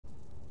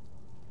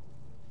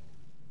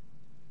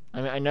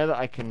I mean, I know that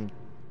I can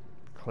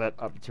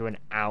clip up to an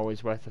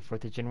hour's worth of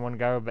footage in one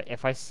go, but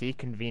if I see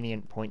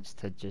convenient points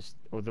to just,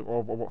 or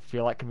what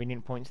feel like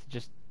convenient points to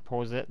just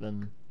pause it,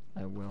 then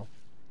I will.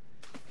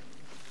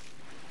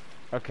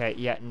 Okay,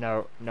 yeah,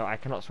 no, I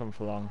cannot swim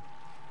for long.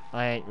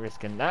 I ain't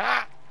risking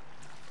that.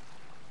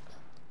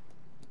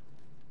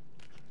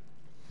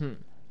 Hmm.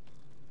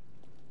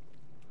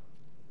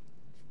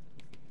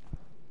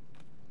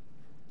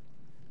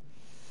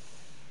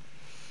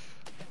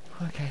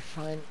 Okay,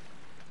 fine.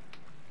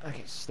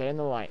 Okay, stay in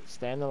the light,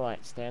 stay in the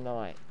light, stay in the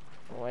light.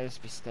 Always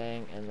be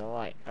staying in the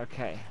light.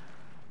 Okay.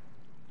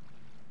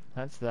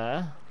 That's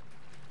there.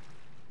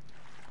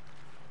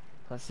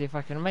 Let's see if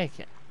I can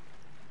make it.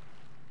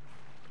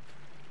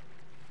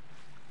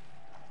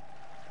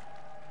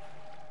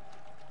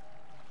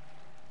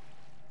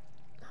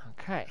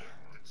 Okay.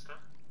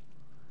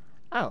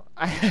 Oh,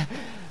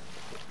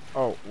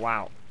 oh,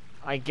 wow.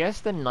 I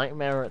guess the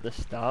nightmare at the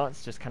start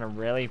just kind of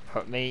really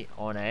put me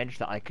on edge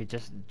that I could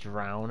just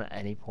drown at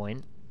any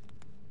point.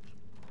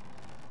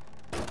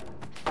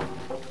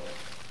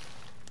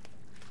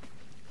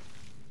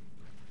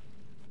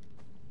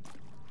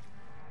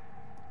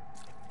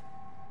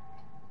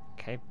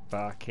 Okay,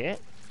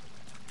 bucket.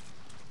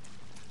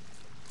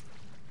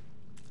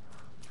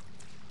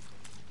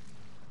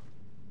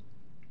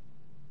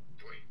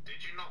 Wait,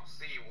 did you not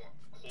see what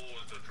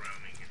caused the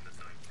drowning in the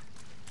night?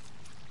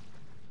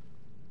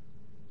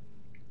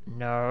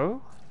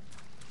 No.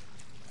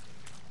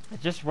 I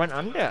just went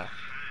under. There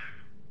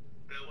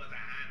was a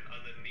hand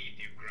underneath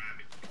you, grab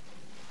it.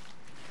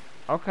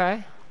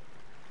 Okay.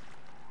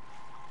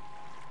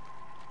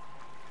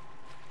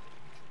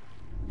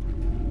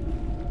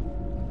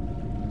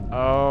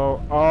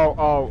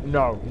 Oh,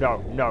 no, no, no,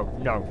 no,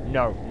 no, no,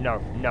 no, no, no,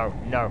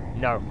 no, no,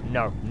 no,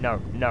 no,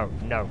 no,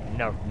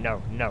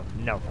 no, no,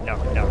 no,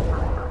 no, no.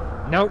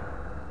 Nope.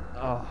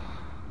 Oh.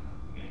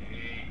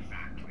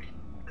 Exactly.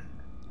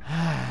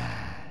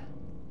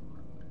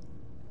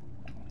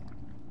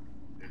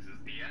 This is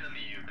the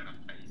enemy you're gonna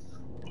face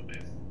for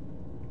this.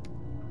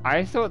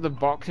 I thought the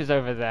boxes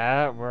over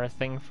there were a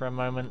thing for a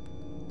moment.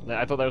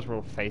 I thought those were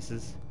all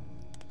faces.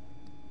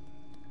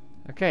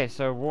 Okay,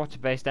 so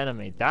water-based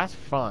enemy. That's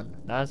fun.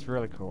 That's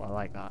really cool. I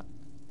like that.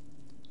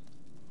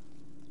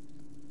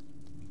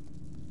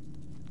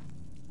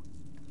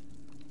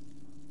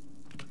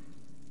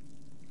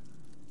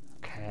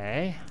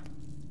 Okay.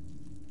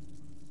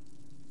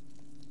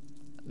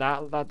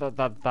 That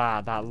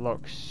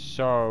looks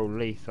so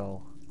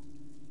lethal.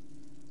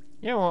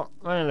 You know what?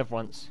 I only live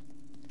once.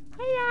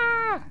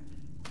 Hiya!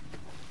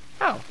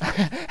 Oh,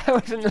 that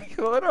wasn't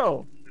lethal at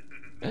all.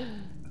 That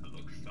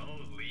looks so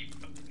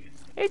lethal.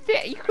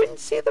 You couldn't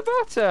see the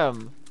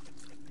bottom.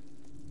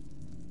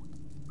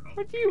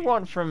 What do you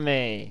want from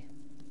me?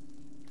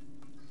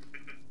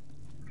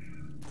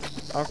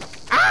 Oh.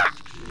 Ah! I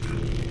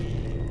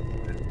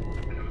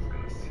was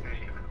gonna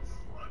say, that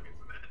slug is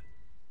that.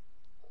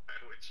 Why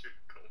would you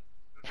go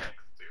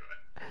next to it?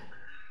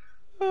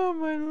 Oh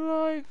my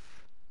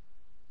life.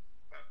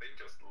 That thing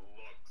just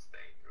looks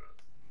dangerous.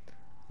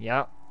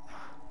 Yep.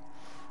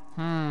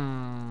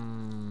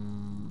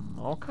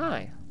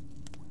 Okay.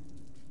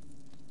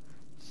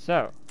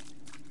 So,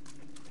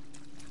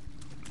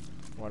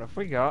 what have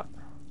we got?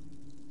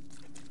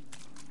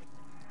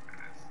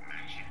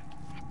 Smash it.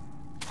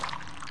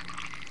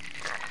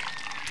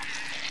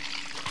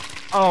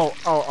 Oh.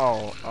 Now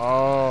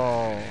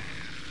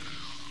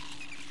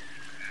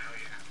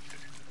you have to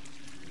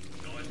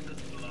dodge the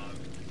slug.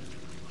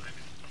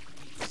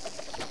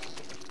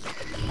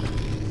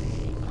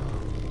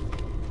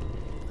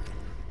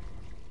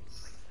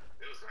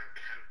 It was like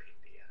camping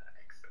the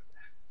exit.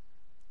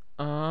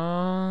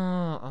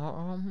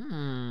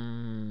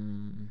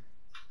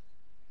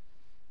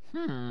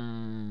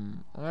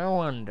 I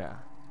wonder.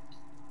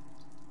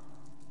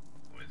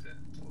 What is it?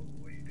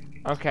 What are you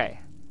thinking? Okay.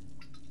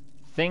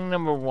 Thing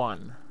number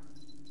 1.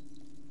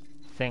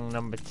 Thing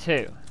number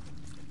 2.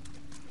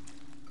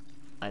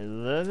 I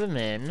lure them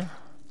in.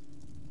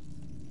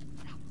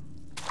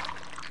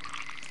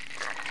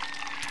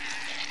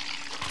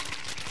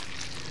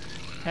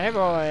 Hey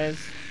boys.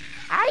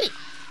 Aye!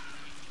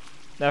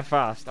 They're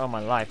fast. Oh my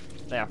life.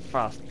 They are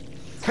fast.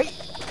 Hey!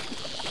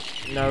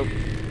 Nope.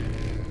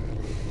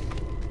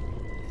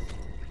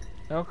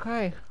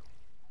 Okay.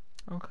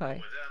 Okay. Was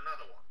there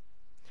another one?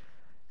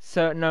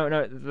 So,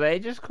 no, they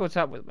just caught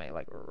up with me,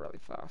 like, really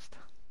fast.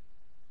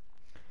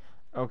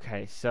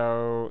 Okay,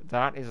 so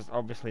that is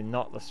obviously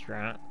not the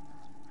strat.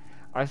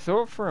 I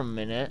thought for a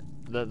minute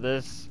that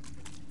this,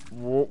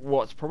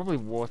 what's probably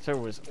water,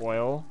 was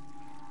oil,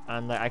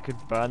 and that I could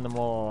burn them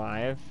all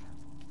alive.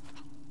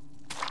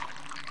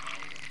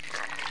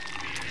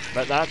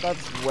 But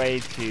that's way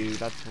too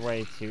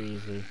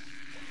easy.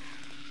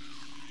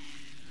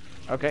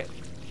 Okay,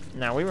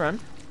 now we run.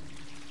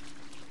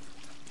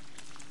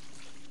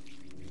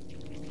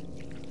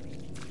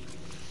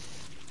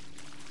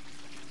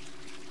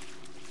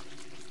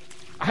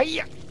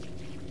 Hiya!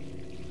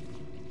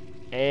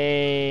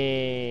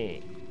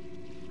 Hey.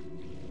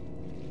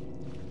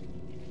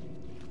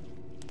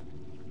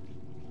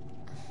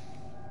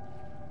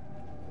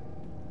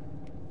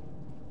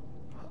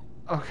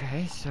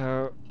 Okay,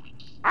 so...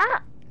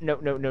 Ah! No,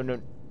 no, no, no.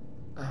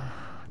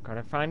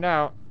 Gotta find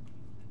out.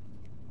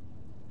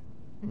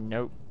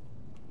 Nope.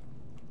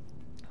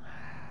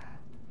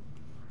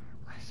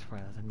 I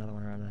swear there's another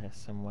one around here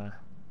somewhere.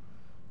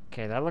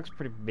 Okay, that looks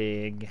pretty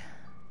big.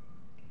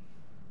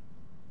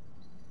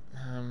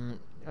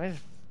 Let's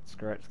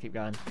screw it, let's keep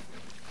going.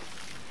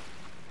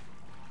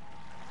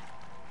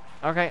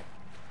 Okay.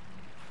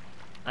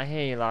 I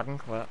hear you loud and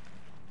clear.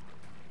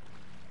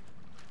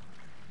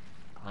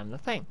 Climb the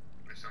thing.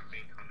 There's something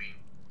coming.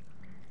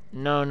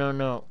 No, no,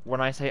 no.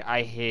 When I say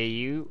I hear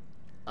you,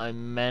 I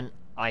meant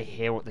I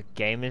hear what the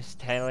game is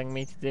telling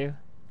me to do.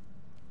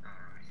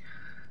 Alright.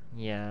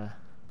 Yeah.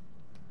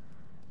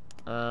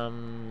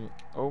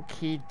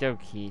 Okie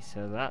dokie,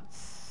 so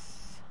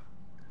that's...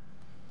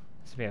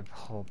 This will be a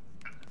whole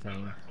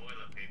thing. That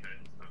toilet paper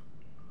is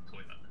the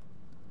toilet.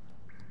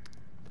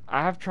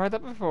 I have tried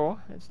that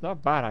before. It's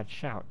not bad, I'd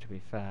shout, to be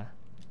fair.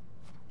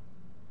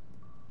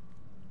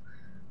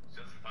 It's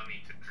just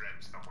funny to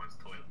drench someone's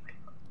toilet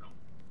paper. No.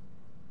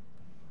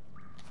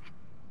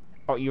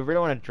 Oh, you really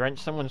want to drench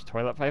someone's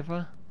toilet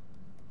paper?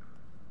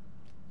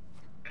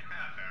 Fair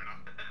enough.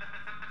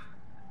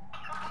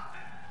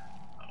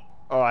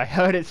 Oh, I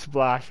heard it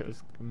splash. It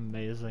was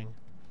amazing.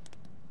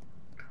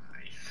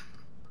 Nice.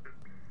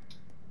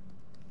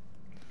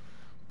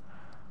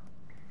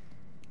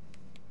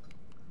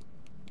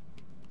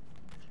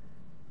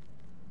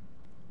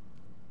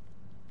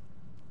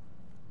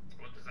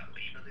 What does that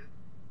lever do?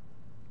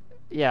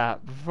 Yeah,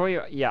 before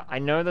you... Yeah, I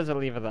know there's a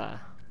lever there.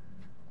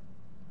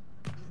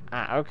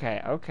 Ah,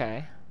 okay,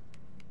 okay.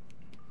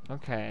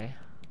 Okay.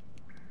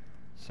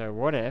 So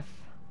what if...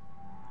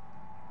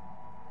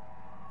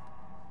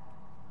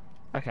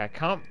 Okay, I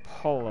can't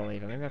pull the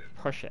lever. Maybe I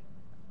push it.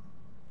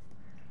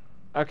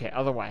 Okay,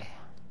 other way.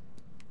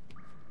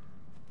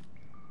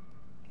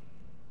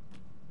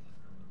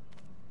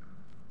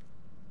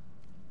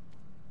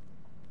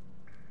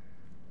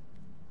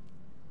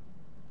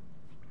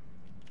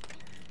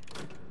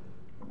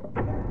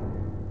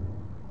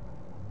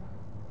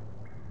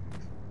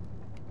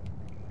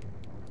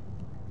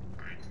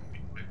 Alright, be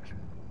quick.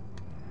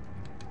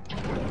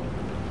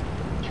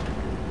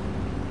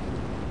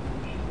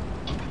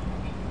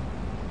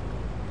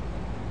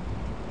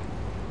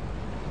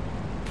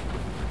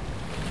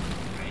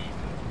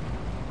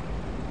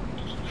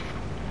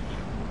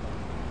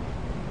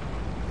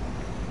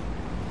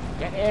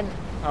 Get in!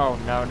 Oh,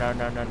 no, no,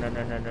 no, no, no,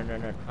 no, no, no, no,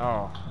 no.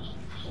 Oh.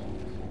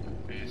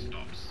 It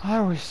stops.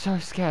 I was so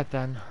scared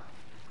then.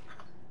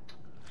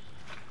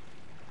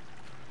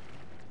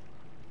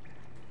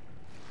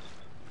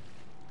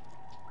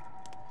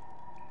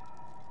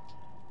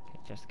 Okay,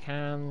 just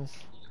cans.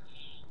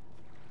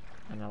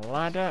 And a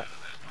ladder.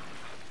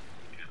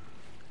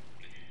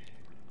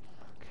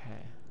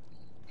 Okay.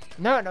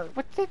 No, no,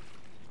 what the...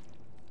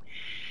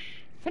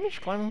 Finish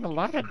climbing the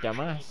ladder,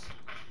 dumbass.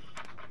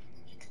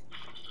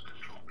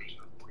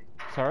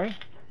 Sorry?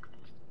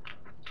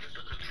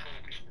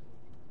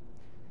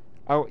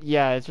 Oh,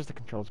 yeah, it's just the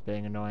controls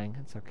being annoying.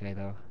 It's okay,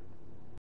 though.